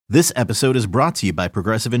This episode is brought to you by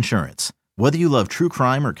Progressive Insurance. Whether you love true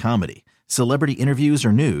crime or comedy, celebrity interviews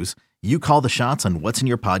or news, you call the shots on what's in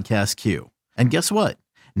your podcast queue. And guess what?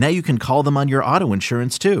 Now you can call them on your auto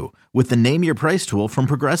insurance too with the Name Your Price tool from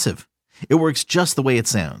Progressive. It works just the way it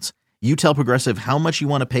sounds. You tell Progressive how much you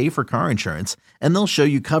want to pay for car insurance, and they'll show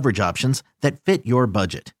you coverage options that fit your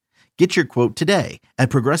budget. Get your quote today at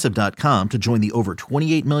Progressive.com to join the over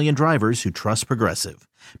 28 million drivers who trust Progressive.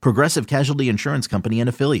 Progressive Casualty Insurance Company and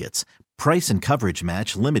Affiliates. Price and coverage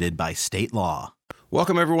match limited by state law.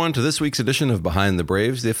 Welcome, everyone, to this week's edition of Behind the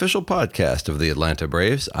Braves, the official podcast of the Atlanta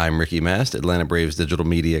Braves. I'm Ricky Mast, Atlanta Braves Digital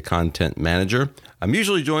Media Content Manager. I'm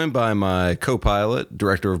usually joined by my co-pilot,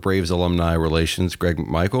 Director of Braves Alumni Relations, Greg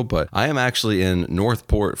McMichael, but I am actually in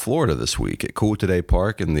Northport, Florida this week at Cool Today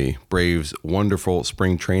Park in the Braves' wonderful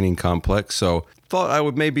spring training complex. So thought I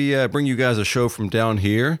would maybe bring you guys a show from down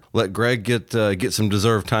here. Let Greg get some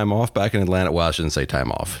deserved time off back in Atlanta. Well, I shouldn't say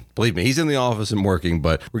time off. Believe me, he's in the office and working,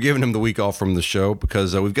 but we're giving him the week off from the show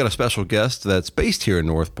because we've got a special guest that's based here in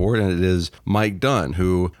Northport, and it is Mike Dunn,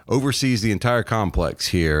 who oversees the entire complex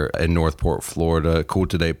here in Northport, Florida, Cool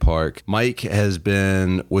Today Park. Mike has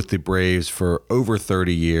been with the Braves for over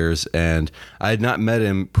 30 years, and I had not met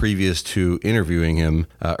him previous to interviewing him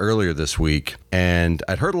earlier this week. And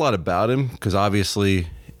I'd heard a lot about him because obviously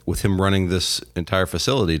with him running this entire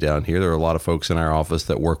facility down here, there are a lot of folks in our office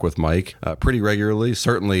that work with Mike pretty regularly,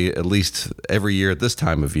 certainly at least every year at this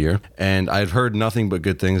time of year. And I'd heard nothing but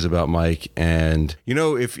good things about Mike. And, you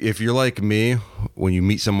know, if you're like me, when you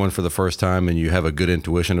meet someone for the first time and you have a good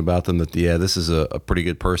intuition about them that, yeah, this is a pretty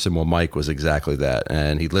good person, well, Mike was exactly that.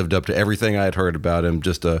 And he lived up to everything I had heard about him,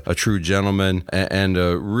 just a true gentleman and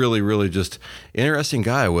a really, really just interesting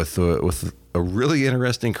guy with a really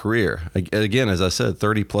interesting career. Again, as I said,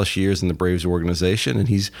 30 plus years in the Braves organization, and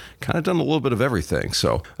he's kind of done a little bit of everything.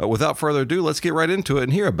 So without further ado, let's get right into it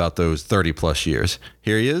and hear about those 30 plus years.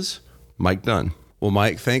 Here he is, Mike Dunn. Well,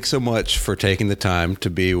 Mike, thanks so much for taking the time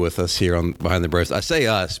to be with us here on Behind the Braves. I say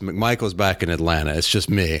us, McMichael's back in Atlanta. It's just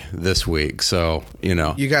me this week. So, you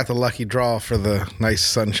know. You got the lucky draw for the nice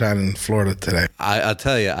sunshine in Florida today. I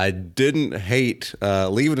tell you, I didn't hate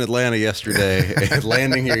leaving Atlanta yesterday and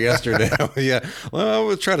landing here yesterday. Yeah, well, I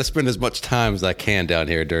will try to spend as much time as I can down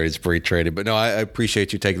here during spring training. But no, I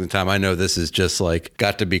appreciate you taking the time. I know this is just like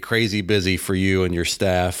got to be crazy busy for you and your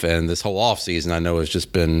staff. And this whole off season, I know has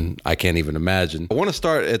just been, I can't even imagine. I want to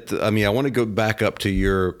start I want to go back up to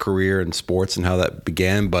your career in sports and how that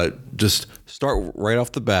began, but just start right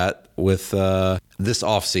off the bat with this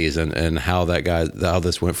off season and how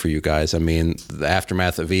this went for you guys. I mean, the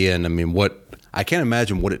aftermath of Ian. I mean, I can't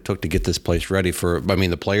imagine what it took to get this place ready for. I mean,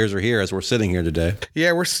 the players are here as we're sitting here today.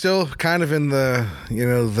 Yeah, we're still kind of in the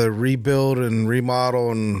rebuild and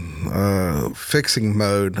remodel and fixing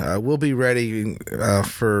mode. We'll be ready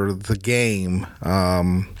for the game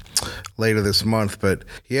later this month, but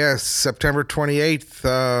yeah, September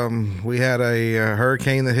 28th, we had a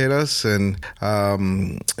hurricane that hit us, and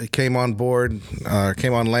it came on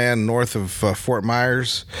land north of Fort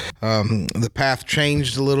Myers. The path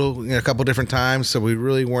changed a little, a couple different times, so we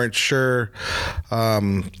really weren't sure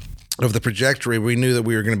of the trajectory. We knew that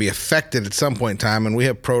we were going to be affected at some point in time, and we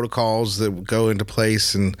have protocols that go into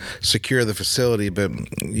place and secure the facility, but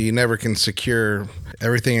you never can secure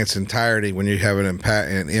everything in its entirety when you have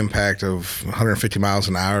an impact of 150 miles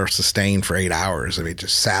an hour sustained for 8 hours. I mean, it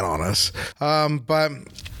just sat on us. But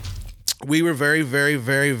we were very, very,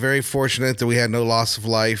 very, very fortunate that we had no loss of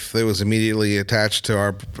life that was immediately attached to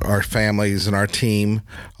our families and our team.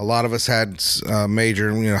 A lot of us had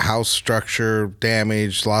major, house structure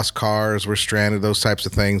damage, lost cars, were stranded, those types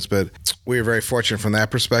of things. But we were very fortunate from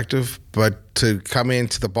that perspective. But to come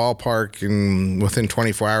into the ballpark within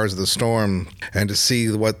 24 hours of the storm and to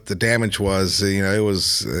see what the damage was, it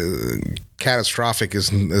was catastrophic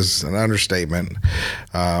is an understatement.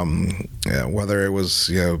 Whether it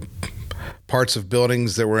was, parts of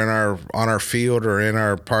buildings that were on our field or in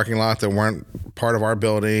our parking lot that weren't part of our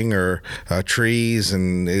building, or trees,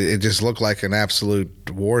 and it just looked like an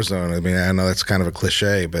absolute war zone. I mean, I know that's kind of a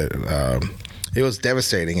cliche, but it was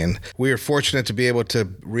devastating, and we were fortunate to be able to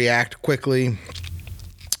react quickly,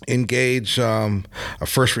 engage a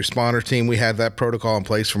first responder team. We had that protocol in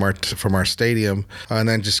place from our stadium, and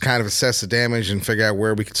then just kind of assess the damage and figure out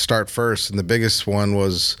where we could start first. And the biggest one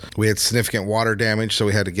was we had significant water damage, so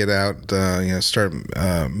we had to get out, start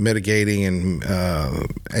mitigating and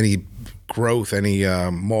any growth, any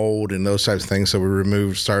mold and those types of things. So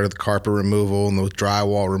we started the carpet removal and the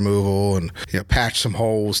drywall removal, and patched some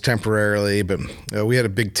holes temporarily. But we had a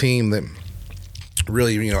big team that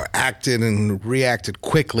really, acted and reacted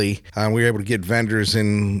quickly. We were able to get vendors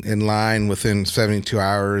in line within 72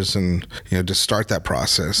 hours, and to start that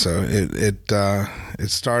process. So it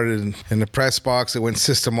started in the press box. It went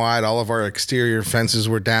system wide. All of our exterior fences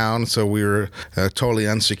were down, so we were totally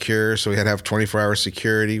unsecure. So we had to have 24-hour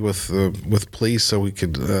security with police, so we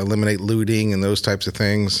could eliminate looting and those types of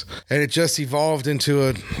things. And it just evolved into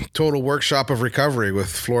a total workshop of recovery with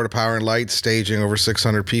Florida Power and Light staging over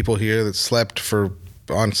 600 people here that slept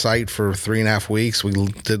on site for 3.5 weeks. We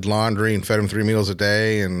did laundry and fed them 3 meals a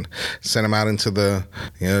day and sent them out into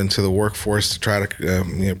the workforce to try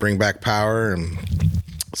to bring back power, and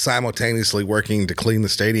simultaneously working to clean the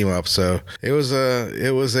stadium up. So it was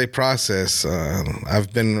a process.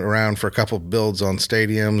 I've been around for a couple of builds on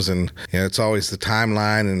stadiums, and it's always the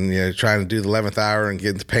timeline, and trying to do the 11th hour and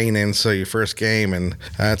get the paint in so your first game. And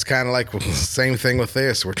it's kind of like the same thing with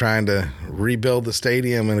this. We're trying to rebuild the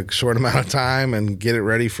stadium in a short amount of time and get it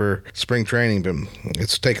ready for spring training. But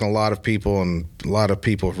it's taken a lot of people, and a lot of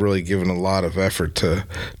people have really given a lot of effort to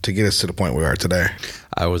get us to the point we are today.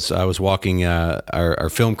 I was walking our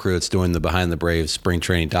film crew that's doing the Behind the Braves spring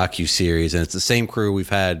training docu-series, and it's the same crew we've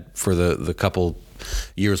had for the couple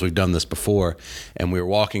years we've done this before. And we were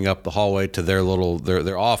walking up the hallway to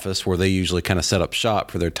their office where they usually kind of set up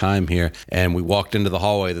shop for their time here, and we walked into the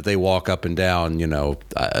hallway that they walk up and down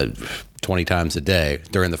 20 times a day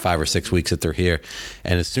during the 5 or 6 weeks that they're here.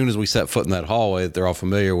 And as soon as we set foot in that hallway that they're all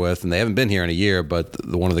familiar with, and they haven't been here in a year, but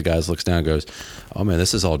one of the guys looks down and goes, "Oh man,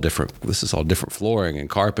 this is all different flooring and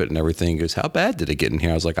carpet and everything." He goes, "How bad did it get in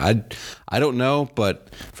here?" I was like, I don't know,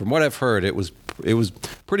 but from what I've heard, it was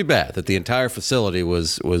pretty bad. That the entire facility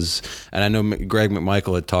was, and I know Greg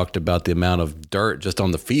McMichael had talked about the amount of dirt just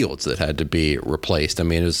on the fields that had to be replaced. I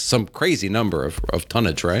mean, it was some crazy number of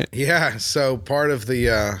tonnage, right? Yeah. So part of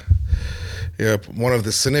the one of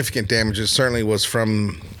the significant damages certainly was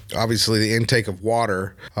from obviously the intake of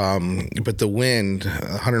water, but the wind,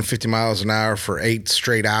 150 miles an hour for 8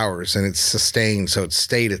 straight hours, and it's sustained, so it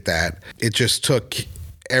stayed at that. It just took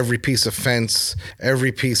every piece of fence,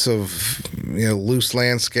 every piece of loose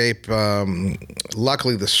landscape.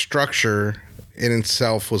 Luckily, the structure in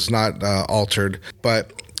itself was not altered,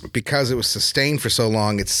 but because it was sustained for so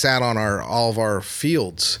long, it sat on all of our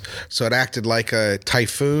fields, so it acted like a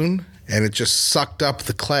typhoon. And it just sucked up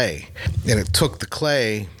the clay, and it took the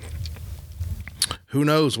clay, who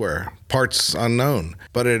knows where, parts unknown.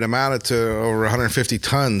 But it amounted to over 150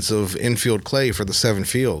 tons of infield clay for the 7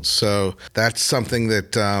 fields. So that's something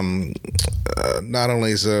that not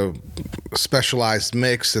only is a specialized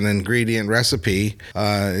mix and ingredient recipe,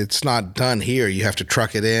 it's not done here. You have to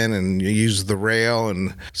truck it in, and you use the rail.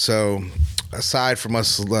 And so aside from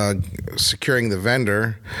us securing the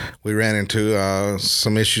vendor, we ran into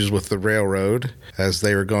some issues with the railroad as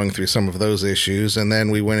they were going through some of those issues. And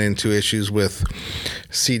then we went into issues with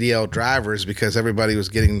CDL drivers because everybody was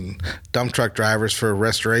getting dump truck drivers for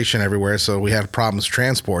restoration everywhere. So we had problems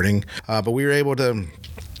transporting. But we were able to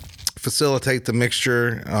facilitate the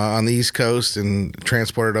mixture on the East Coast and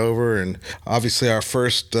transport it over. And obviously our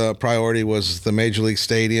first priority was the Major League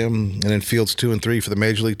Stadium, and then fields 2 and 3 for the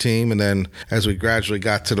Major League team. And then as we gradually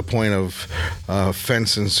got to the point of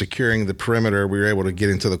fence and securing the perimeter, we were able to get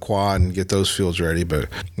into the quad and get those fields ready. But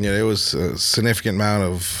it was a significant amount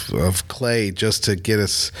of clay just to get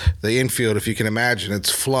us the infield. If you can imagine, it's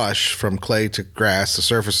flush from clay to grass. The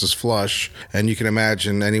surface is flush, and you can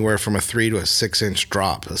imagine anywhere from a 3 to a 6 inch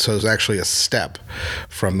drop. So it's actually a step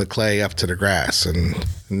from the clay up to the grass, and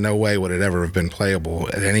no way would it ever have been playable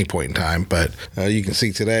at any point in time. But you can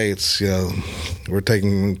see today, it's took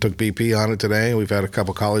BP on it today. We've had a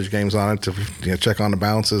couple college games on it to check on the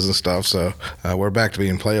bounces and stuff. So we're back to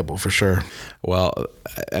being playable for sure. Well,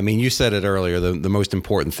 I mean, you said it earlier. The most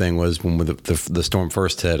important thing was when the storm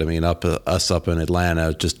first hit. I mean, us up in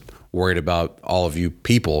Atlanta, just worried about all of you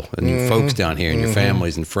people and you folks down here and your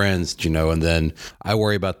families and friends, and then I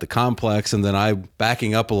worry about the complex, and then I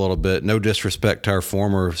backing up a little bit, no disrespect to our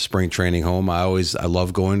former spring training home. I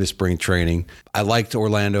love going to spring training. I liked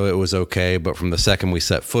Orlando. It was okay. But from the second we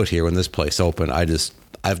set foot here, when this place opened,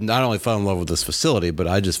 I've not only fell in love with this facility, but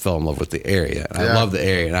I just fell in love with the area. I love the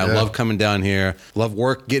area, and I love coming down here. Love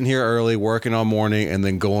getting here early, working all morning, and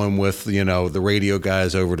then going with the radio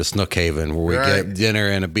guys over to Snookhaven where we get dinner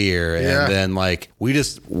and a beer, and then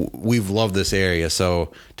we've loved this area.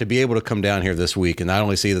 So to be able to come down here this week and not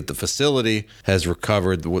only see that the facility has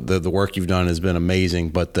recovered, the work you've done has been amazing,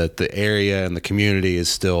 but that the area and the community is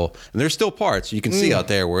still, and there's still parts you can see out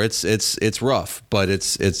there where it's rough, but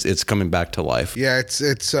it's coming back to life. Yeah, it's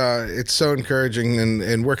it's so encouraging,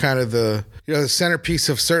 and we're kind of the centerpiece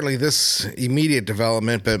of certainly this immediate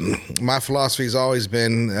development. But my philosophy has always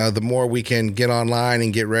been the more we can get online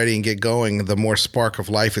and get ready and get going, the more spark of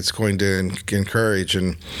life it's going to encourage.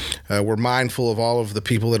 And we're mindful of all of the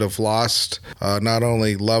people that have lost not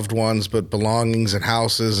only loved ones but belongings and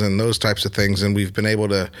houses and those types of things. And we've been able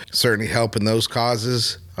to certainly help in those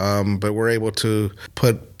causes. But we're able to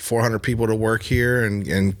put 400 people to work here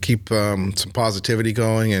and keep some positivity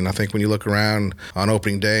going. And I think when you look around on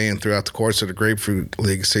opening day and throughout the course of the Grapefruit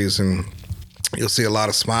League season, you'll see a lot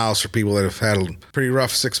of smiles for people that have had a pretty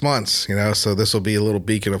rough 6 months, so this will be a little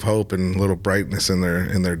beacon of hope and a little brightness in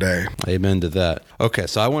their day. Amen to that. Okay,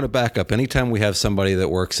 so I want to back up. Anytime we have somebody that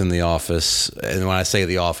works in the office, and when I say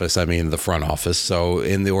the office, I mean the front office, so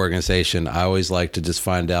in the organization, I always like to just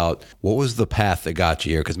find out what was the path that got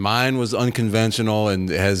you here, because mine was unconventional and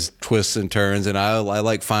has twists and turns, and I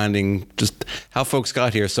like finding just how folks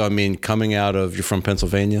got here. So, I mean, you're from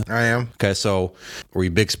Pennsylvania? I am. Okay, so were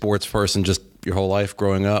you a big sports person just your whole life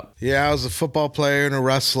growing up? Yeah, I was a football player and a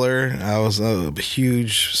wrestler. I was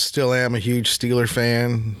still am a huge Steeler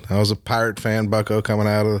fan. I was a Pirate fan, Bucko, coming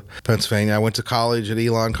out of Pennsylvania. I went to college at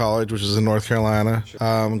Elon College, which is in North Carolina.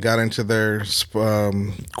 Got into their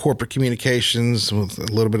corporate communications with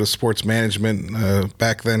a little bit of sports management.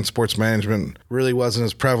 Back then, sports management really wasn't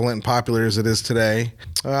as prevalent and popular as it is today.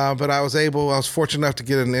 But I was fortunate enough to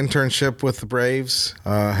get an internship with the Braves.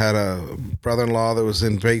 Had a brother-in-law that was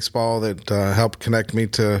in baseball that helped connect me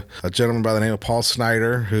to a gentleman by the name of Paul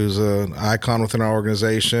Snyder, who's an icon within our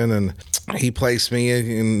organization. And he placed me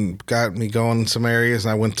and got me going in some areas.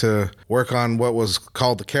 And I went to work on what was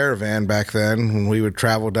called the Caravan back then, when we would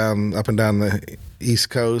travel up and down the East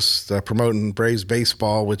Coast promoting Braves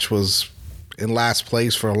baseball, which was in last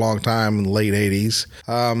place for a long time in the late 80s.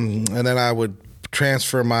 And then I would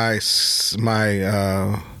transfer my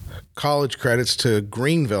college credits to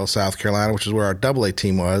Greenville, South Carolina, which is where our AA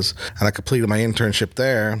team was, and I completed my internship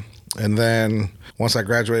there. And then once I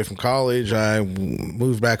graduated from college, I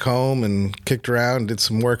moved back home and kicked around, did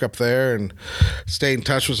some work up there, and stayed in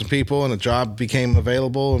touch with some people, and a job became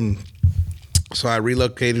available. And so I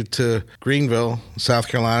relocated to Greenville, South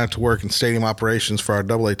Carolina, to work in stadium operations for our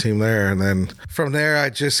AA team there. And then from there, I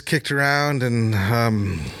just kicked around and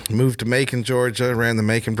moved to Macon, Georgia, ran the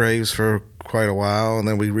Macon Braves for quite a while. And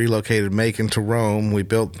then we relocated Macon to Rome. I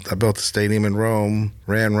built the stadium in Rome,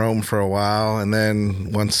 ran Rome for a while. And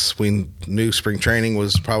then once we knew spring training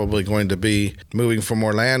was probably going to be moving from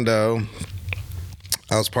Orlando,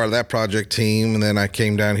 I was part of that project team. And then I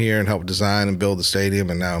came down here and helped design and build the stadium.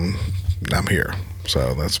 And now I'm here.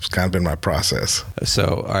 So that's kind of been my process.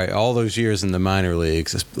 So, all right, all those years in the minor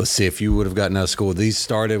leagues, let's see, if you would have gotten out of school, was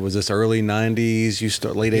this early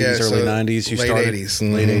 90s? Late 80s, early 90s? Late 80s.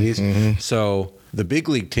 Mm-hmm. Late 80s? Mm-hmm. So the big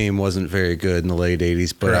league team wasn't very good in the late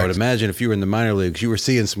 80s, but correct. I would imagine if you were in the minor leagues, you were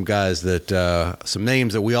seeing some guys some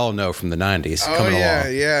names that we all know from the 90s coming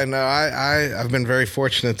along. Yeah. No, I've been very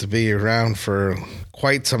fortunate to be around for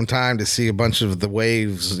quite some time to see a bunch of the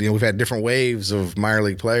waves. We've had different waves of minor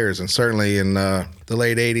league players, and certainly in the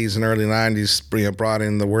late 80s and early 90s, brought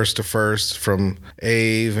in the worst to first from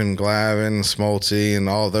Ave and Glavin and Smoltz and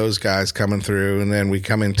all those guys coming through. And then we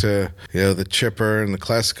come into, the Chipper and the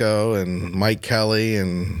Klesko and Mike Kelly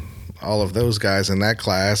and all of those guys in that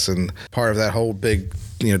class. And part of that whole big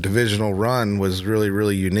divisional run was really,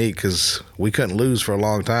 really unique because we couldn't lose for a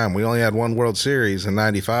long time. We only had one World Series in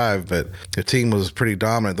 95, but the team was pretty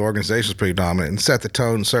dominant. The organization was pretty dominant and set the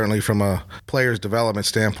tone certainly from a player's development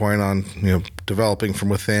standpoint on, developing from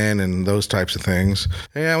within and those types of things.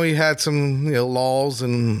 And we had some, lulls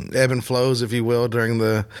and ebb and flows, if you will, during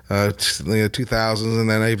the 2000s. And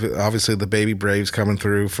then obviously the baby Braves coming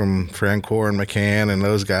through from Francoeur and McCann and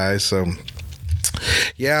those guys. So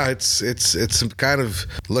yeah, it's kind of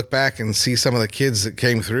look back and see some of the kids that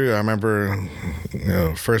came through. I remember,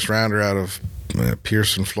 first rounder out of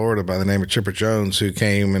Pearson, Florida, by the name of Chipper Jones, who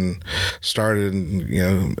came and started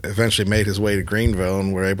and eventually made his way to Greenville,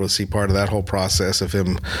 and we're able to see part of that whole process of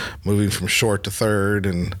him moving from short to third.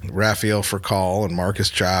 And Rafael Furcal and Marcus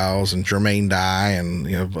Giles and Jermaine Dye and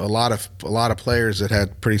a lot of players that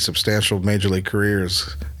had pretty substantial major league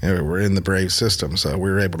careers were in the Braves system, so we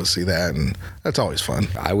were able to see that, and that's always fun.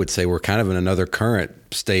 I would say we're kind of in another current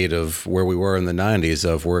state of where we were in the 90s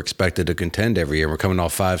of we're expected to contend every year. We're coming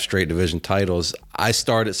off 5 straight division titles.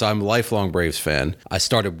 So I'm a lifelong Braves fan. I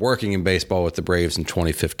started working in baseball with the Braves in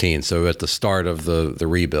 2015, so at the start of the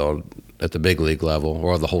rebuild. at the big league level,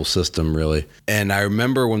 or the whole system really. And I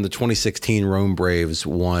remember when the 2016 Rome Braves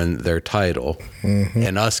won their title,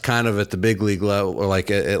 and us kind of at the big league level, or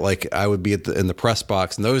like I would be in the press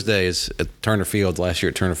box in those days at Turner Field. Last year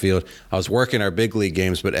at Turner Field, I was working our big league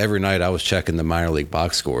games, but every night I was checking the minor league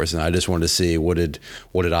box scores, and I just wanted to see what did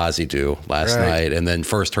Ozzie do last night. And then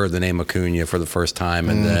first heard the name Acuna for the first time,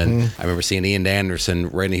 and then I remember seeing Ian Anderson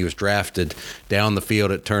right when he was drafted down the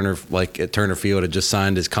field at Turner Field, had just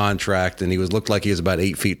signed his contract, and he looked like he was about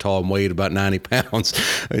 8 feet tall and weighed about 90 pounds,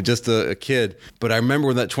 just a kid. But I remember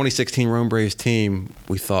when that 2016 Rome Braves team,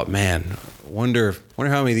 we thought, man, wonder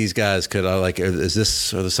how many of these guys could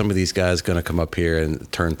are some of these guys going to come up here and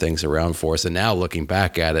turn things around for us? And now looking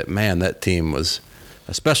back at it, man, that team was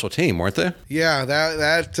a special team, weren't they? Yeah,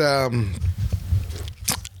 that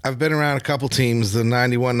I've been around a couple teams. The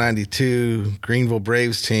 91-92 Greenville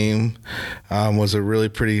Braves team was a really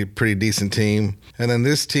pretty decent team. And then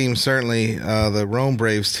this team, certainly the Rome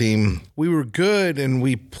Braves team, we were good and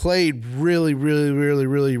we played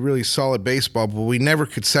really solid baseball, but we never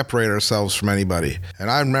could separate ourselves from anybody. And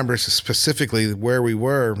I remember specifically where we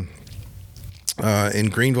were in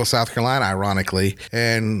Greenville, South Carolina, ironically,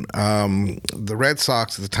 and the Red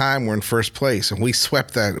Sox at the time were in first place, and we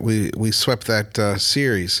swept that. We swept that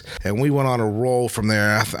series, and we went on a roll from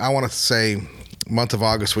there. I want to say, month of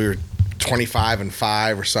August, we were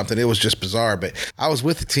 25-5 or something. It was just bizarre. But I was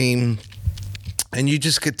with the team, and you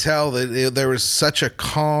just could tell that there was such a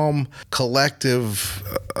calm, collective,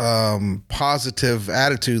 positive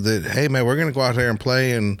attitude that, hey, man, we're going to go out there and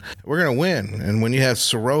play and we're going to win. And when you have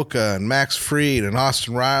Soroka and Max Fried and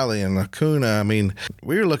Austin Riley and Acuna, I mean,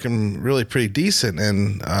 we were looking really pretty decent.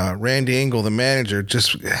 And Randy Engel, the manager,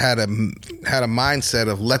 just had a mindset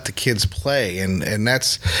of let the kids play. And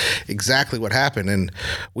that's exactly what happened. And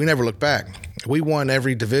we never looked back. We won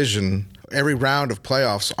every division, every round of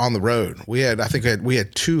playoffs on the road. We had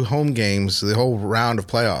 2 home games the whole round of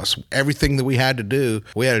playoffs. Everything that we had to do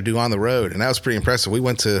on the road, and that was pretty impressive. We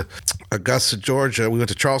went to Augusta, Georgia. We went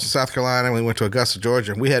to Charleston, South Carolina. We went to Augusta,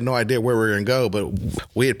 Georgia. And we had no idea where we were going to go, but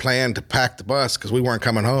we had planned to pack the bus because we weren't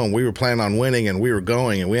coming home. We were planning on winning, and we were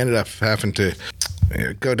going, and we ended up having to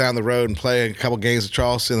go down the road and play a couple games at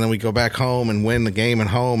Charleston, and then we go back home and win the game at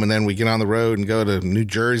home, and then we get on the road and go to New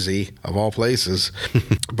Jersey, of all places.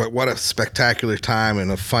 But what a spectacular time and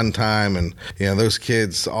a fun time, and those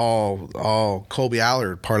kids, all Colby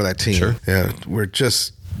Allard, part of that team. Sure. Yeah,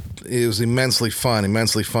 it was immensely fun,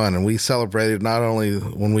 and we celebrated not only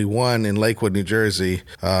when we won in Lakewood, New Jersey,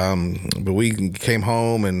 but we came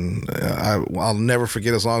home, and I'll never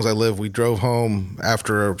forget, as long as I live, we drove home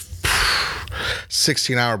after a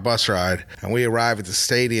 16-hour bus ride, and we arrived at the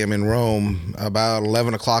stadium in Rome about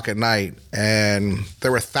 11 o'clock at night, and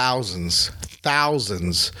there were thousands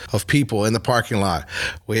of people in the parking lot.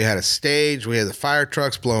 We had a stage, we had the fire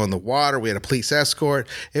trucks blowing the water, we had a police escort.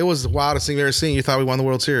 It was the wildest thing you've ever seen. You thought we won the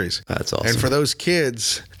World Series. That's awesome. And for those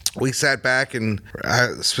kids, we sat back, and I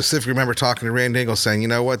specifically remember talking to Randy Engel saying, you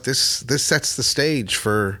know what, this sets the stage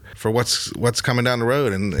for what's coming down the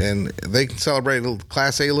road, and they can celebrate a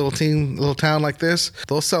Class A little town like this.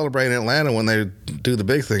 They'll celebrate in Atlanta when they do the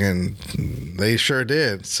big thing, and they sure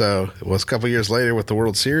did. So it was a couple years later with the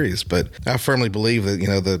World Series, but I firmly believe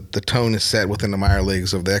that the tone is set within the minor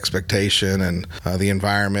leagues of the expectation and the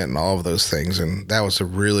environment and all of those things, and that was a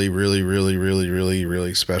really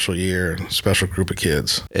special year and special group of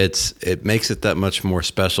kids. It makes it that much more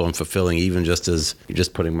special and fulfilling, even just as you're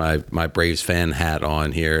just putting my Braves fan hat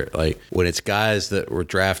on here. Like when it's guys that were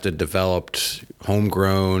drafted, developed,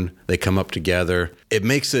 homegrown, they come up together. It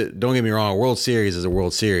makes it, don't get me wrong, a World Series is a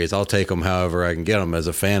World Series. I'll take them however I can get them as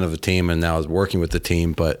a fan of the team and now as working with the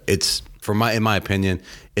team. But it's, in my opinion,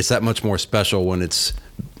 it's that much more special when it's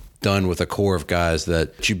done with a core of guys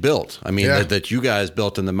that you built. I mean, that you guys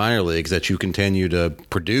built in the minor leagues that you continue to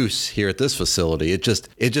produce here at this facility. It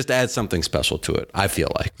just adds something special to it, I feel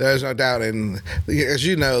like. There's no doubt. And as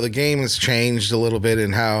you know, the game has changed a little bit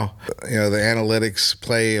in how, the analytics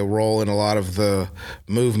play a role in a lot of the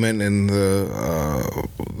movement and the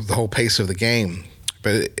whole pace of the game.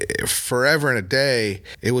 But forever and a day,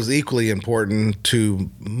 it was equally important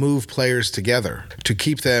to move players together, to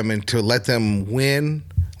keep them and to let them win,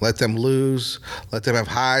 let them lose, let them have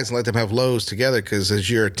highs and let them have lows together, because as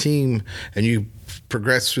you're a team and you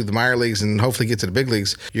progress through the minor leagues and hopefully get to the big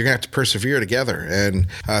leagues, you're going to have to persevere together. And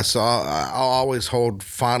so I'll always hold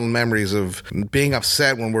fond memories of being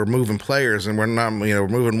upset when we're moving players and we're not, we're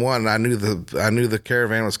moving one. And I knew the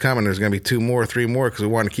caravan was coming. There's going to be 2 more, 3 more because we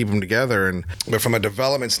wanted to keep them together. But from a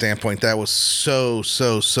development standpoint, that was so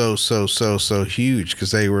huge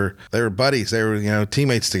because they were buddies. They were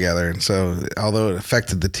teammates together. And so although it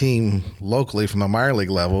affected the team locally from a minor league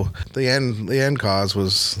level, the end cause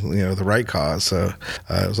was the right cause. So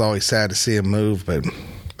it was always sad to see them move, but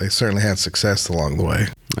they certainly had success along the way.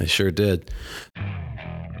 They sure did.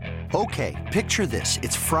 Okay, picture this.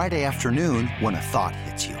 It's Friday afternoon when a thought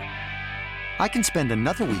hits you. I can spend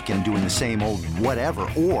another weekend doing the same old whatever,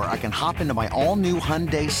 or I can hop into my all-new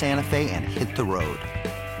Hyundai Santa Fe and hit the road.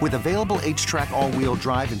 With available H-Track all-wheel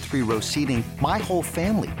drive and 3-row seating, my whole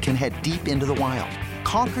family can head deep into the wild.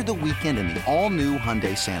 Conquer the weekend in the all-new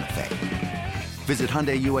Hyundai Santa Fe. Visit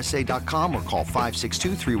HyundaiUSA.com or call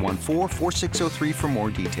 562-314-4603 for more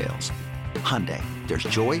details. Hyundai, there's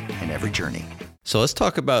joy in every journey. So let's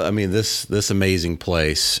talk about, this amazing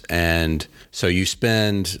place. And so you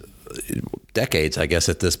spend decades, I guess,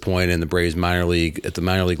 at this point in the Braves minor league, at the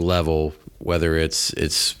minor league level, whether it's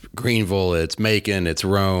Greenville, it's Macon, it's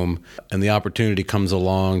Rome, and the opportunity comes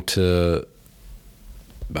along to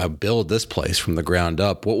build this place from the ground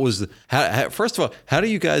up. What was first of all, how do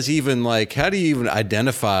you guys even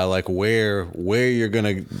identify where you're going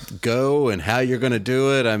to go and how you're going to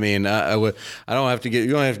do it? I don't have to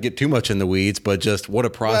get too much in the weeds, but just what a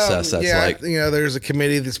process that's like. There's a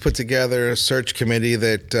committee that's put together, a search committee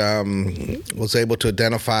that was able to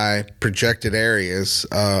identify projected areas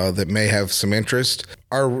that may have some interest.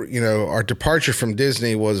 Our departure from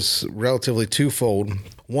Disney was relatively twofold.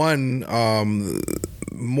 One,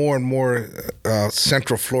 more and more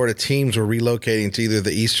Central Florida teams were relocating to either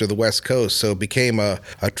the East or the West Coast, so it became a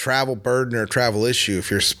travel burden or a travel issue.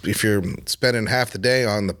 If you're spending half the day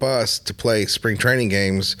on the bus to play spring training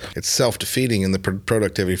games, it's self-defeating in the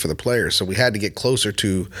productivity for the players. So we had to get closer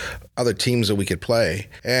to other teams that we could play.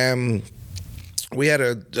 And we had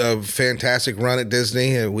a fantastic run at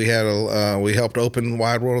Disney. We helped open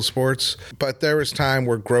Wide World of Sports, but there was time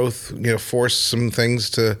where growth, forced some things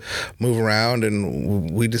to move around,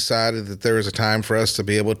 and we decided that there was a time for us to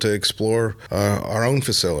be able to explore our own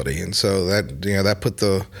facility, and so that put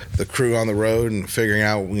the crew on the road and figuring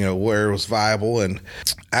out where it was viable. And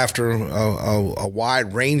after a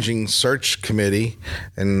wide-ranging search committee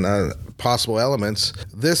and possible elements,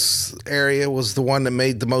 this area was the one that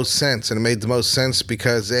made the most sense, and it made the most sense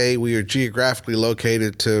because we are geographically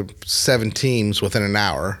located to 7 teams within an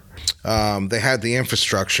hour. They had the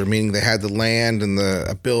infrastructure, meaning they had the land and the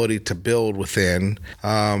ability to build within,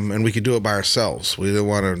 and we could do it by ourselves. We didn't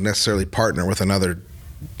want to necessarily partner with another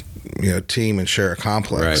team and share a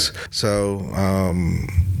complex. Right. So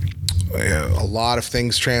a lot of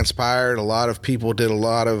things transpired. A lot of people did a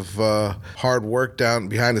lot of hard work down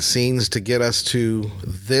behind the scenes to get us to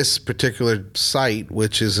this particular site,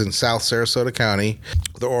 which is in South Sarasota County.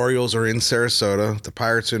 The Orioles are in Sarasota. The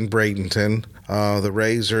Pirates are in Bradenton. The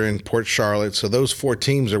Rays are in Port Charlotte. So those 4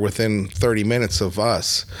 teams are within 30 minutes of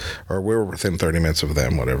us, or we're within 30 minutes of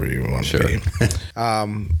them, whatever you want to be.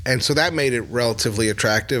 And so that made it relatively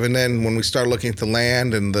attractive. And then when we started looking at the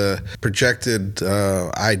land and the projected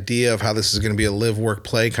idea of how this is going to be a live, work,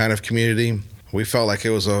 play kind of community, we felt like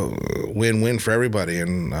it was a win-win for everybody.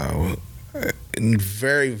 And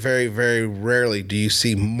very, very, very rarely do you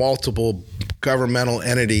see multiple governmental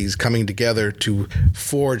entities coming together to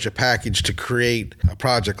forge a package to create a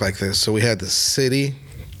project like this. So we had the city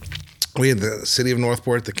of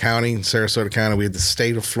Northport, the county, Sarasota County. We had the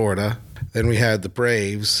state of Florida. Then we had the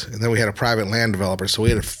Braves, and then we had a private land developer. So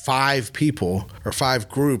we had 5 people or 5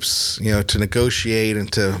 groups, to negotiate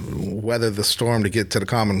and to weather the storm to get to the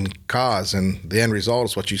common cause. And the end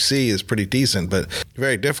result is what you see is pretty decent, but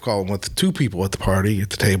very difficult with 2 people at the party,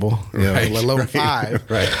 at the table, let alone 5.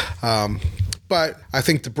 Right. But I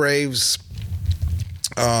think the Braves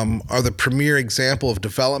are the premier example of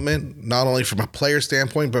development, not only from a player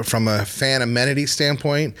standpoint, but from a fan amenity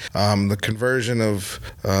standpoint. The conversion of,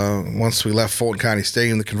 once we left Fulton County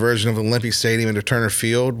Stadium, the conversion of Olympic Stadium into Turner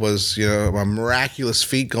Field was, a miraculous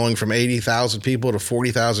feat, going from 80,000 people to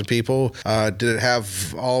 40,000 people. Did it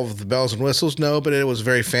have all of the bells and whistles? No, but it was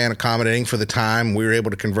very fan accommodating for the time. We were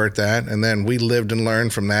able to convert that, and then we lived and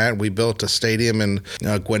learned from that. We built a stadium in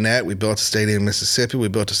Gwinnett. We built a stadium in Mississippi. We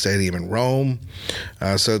built a stadium in Rome.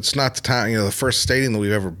 So it's not the time, the first stadium that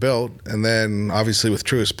we've ever built. And then obviously with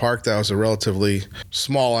Truist Park, that was a relatively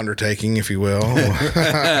small undertaking, if you will,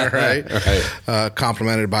 right?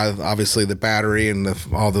 Complemented by obviously the Battery and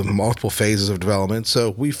all the multiple phases of development.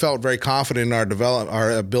 So we felt very confident in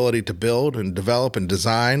our ability to build and develop and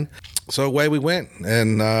design. So away we went.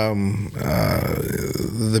 And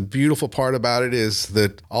the beautiful part about it is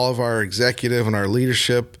that all of our executive and our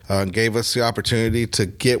leadership gave us the opportunity to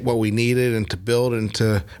get what we needed and to build and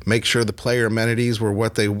to make sure the player amenities were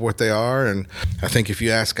what they are. And I think if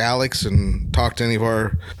you ask Alex and talk to any of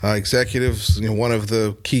our executives, one of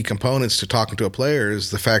the key components to talking to a player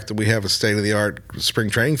is the fact that we have a state-of-the-art spring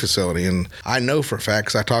training facility. And I know for a fact,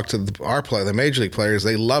 because I talked to the Major League players,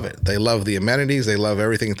 they love it. They love the amenities. They love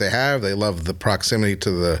everything that they have. They love the proximity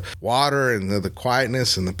to the water and the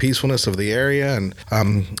quietness and the peacefulness of the area. And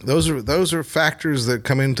those are factors that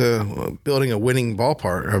come into building a winning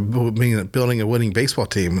ballpark, or building a winning baseball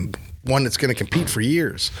team, one that's going to compete for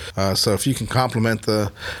years. So if you can complement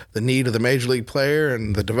the need of the Major League player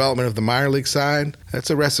and the development of the minor league side, that's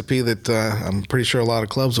a recipe that I'm pretty sure a lot of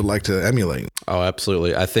clubs would like to emulate. Oh,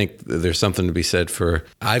 absolutely. I think there's something to be said for,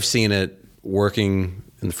 I've seen it working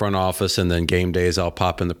in the front office, and then game days I'll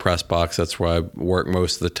pop in the press box. That's where I work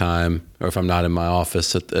most of the time, or if I'm not in my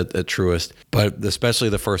office at Truist. But especially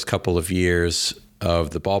the first couple of years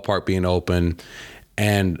of the ballpark being open,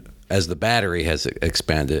 and as the Battery has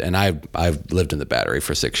expanded, and I've lived in the Battery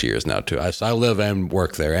for 6 years now too. I live and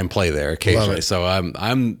work there and play there occasionally. So I'm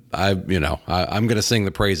going to sing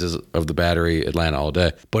the praises of the Battery Atlanta all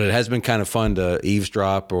day. But it has been kind of fun to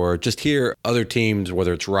eavesdrop or just hear other teams,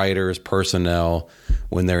 whether it's writers, personnel,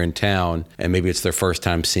 when they're in town, and maybe it's their first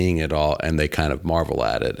time seeing it all, and they kind of marvel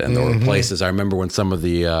at it. And there were places, I remember when some of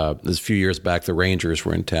this a few years back, the Rangers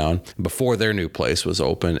were in town before their new place was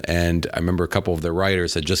open, and I remember a couple of their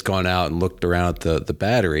writers had just gone out and looked around at the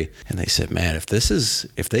Battery, and they said, man, if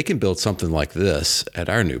they can build something like this at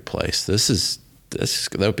our new place,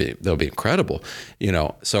 that'll be incredible,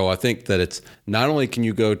 So I think that it's not only can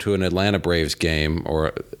you go to an Atlanta Braves game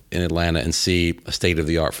or in Atlanta and see a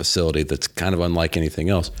state-of-the-art facility that's kind of unlike anything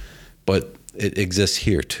else, but it exists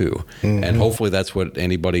here too. And hopefully that's what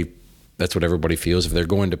everybody feels if they're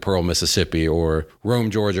going to Pearl, Mississippi or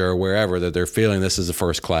Rome, Georgia, or wherever, that they're feeling this is a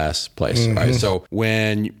first-class place. Right? So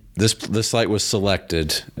when this site was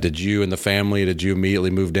selected, did you and the family, immediately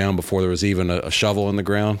move down before there was even a shovel in the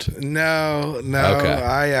ground? No.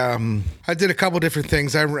 Okay. I did a couple different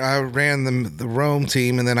things. I ran the Rome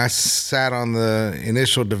team, and then I sat on the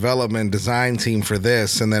initial development design team for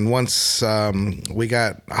this. And then once we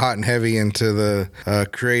got hot and heavy into the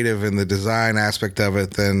creative and the design aspect of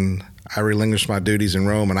it, then I relinquished my duties in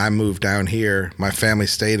Rome and I moved down here. My family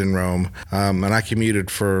stayed in Rome, and I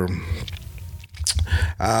commuted for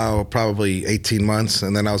probably 18 months,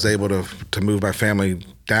 and then I was able to move my family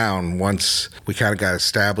down once we kind of got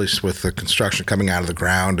established with the construction coming out of the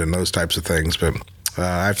ground and those types of things. But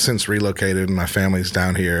I've since relocated, and my family's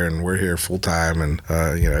down here, and we're here full time. And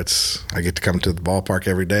I get to come to the ballpark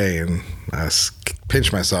every day, and I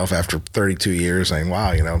pinch myself after 32 years, saying,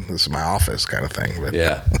 "Wow, this is my office," kind of thing. But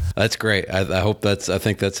yeah, that's great. I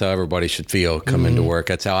think that's how everybody should feel coming to work.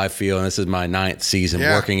 That's how I feel, and this is my 9th season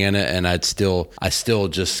working in it, and I still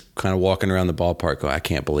just kind of walking around the ballpark go, I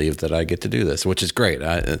can't believe that I get to do this, which is great.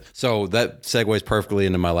 So that segues perfectly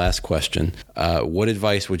into my last question. What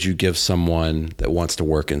advice would you give someone that wants to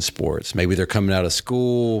work in sports? Maybe they're coming out of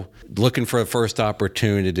school, looking for a first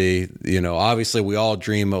opportunity. Obviously we all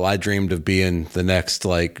I dreamed of being the next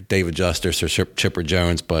like David Justice or Chipper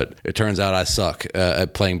Jones, but it turns out I suck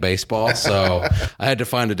at playing baseball. So I had to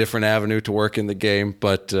find a different avenue to work in the game.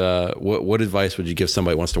 But what advice would you give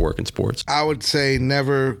somebody who wants to work in sports? I would say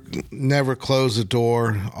never close the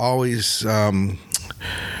door. Always, always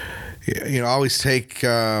take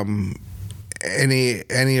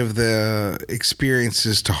any of the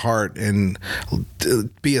experiences to heart and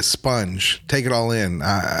be a sponge. Take it all in.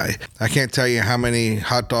 I can't tell you how many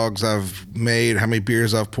hot dogs I've made, how many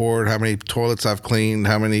beers I've poured, how many toilets I've cleaned,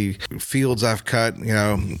 how many fields I've cut.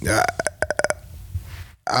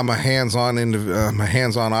 I'm a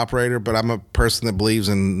hands-on operator, but I'm a person that believes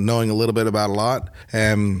in knowing a little bit about a lot.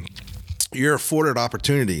 And you're afforded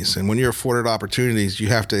opportunities, and when you're afforded opportunities, you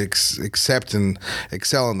have to accept and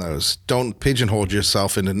excel in those. Don't pigeonhole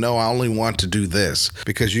yourself into, no, I only want to do this,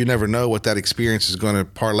 because you never know what that experience is going to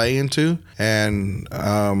parlay into. And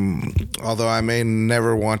although I may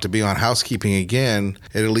never want to be on housekeeping again,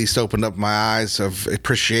 it at least opened up my eyes of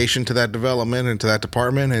appreciation to that development and to that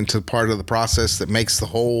department and to part of the process that makes the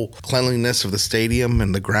whole cleanliness of the stadium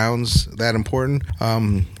and the grounds that important.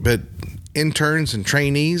 But interns and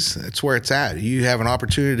trainees, it's where it's at. You have an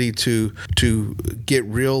opportunity to get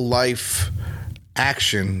real life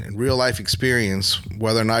action and real life experience,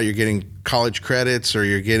 whether or not you're getting college credits or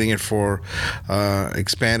you're getting it for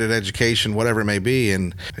expanded education, whatever it may be.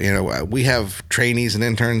 And we have trainees and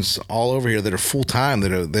interns all over here that are full time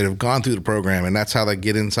that have gone through the program, and that's how they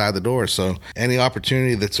get inside the door. So any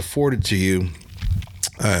opportunity that's afforded to you,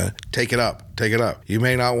 take it up. You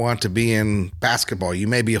may not want to be in basketball. You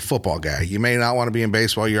may be a football guy. You may not want to be in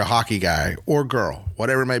baseball. You're a hockey guy or girl,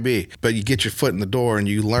 whatever it may be. But you get your foot in the door and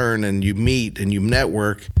you learn and you meet and you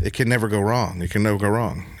network. It can never go wrong.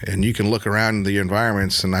 And you can look around the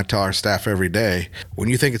environments, and I tell our staff every day, when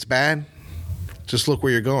you think it's bad, just look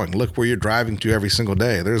where you're going. Look where you're driving to every single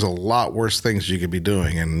day. There's a lot worse things you could be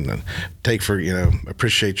doing, and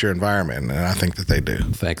appreciate your environment. And I think that they do.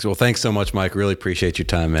 Thanks. Well, thanks so much, Mike. Really appreciate your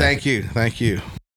time, man. Thank you.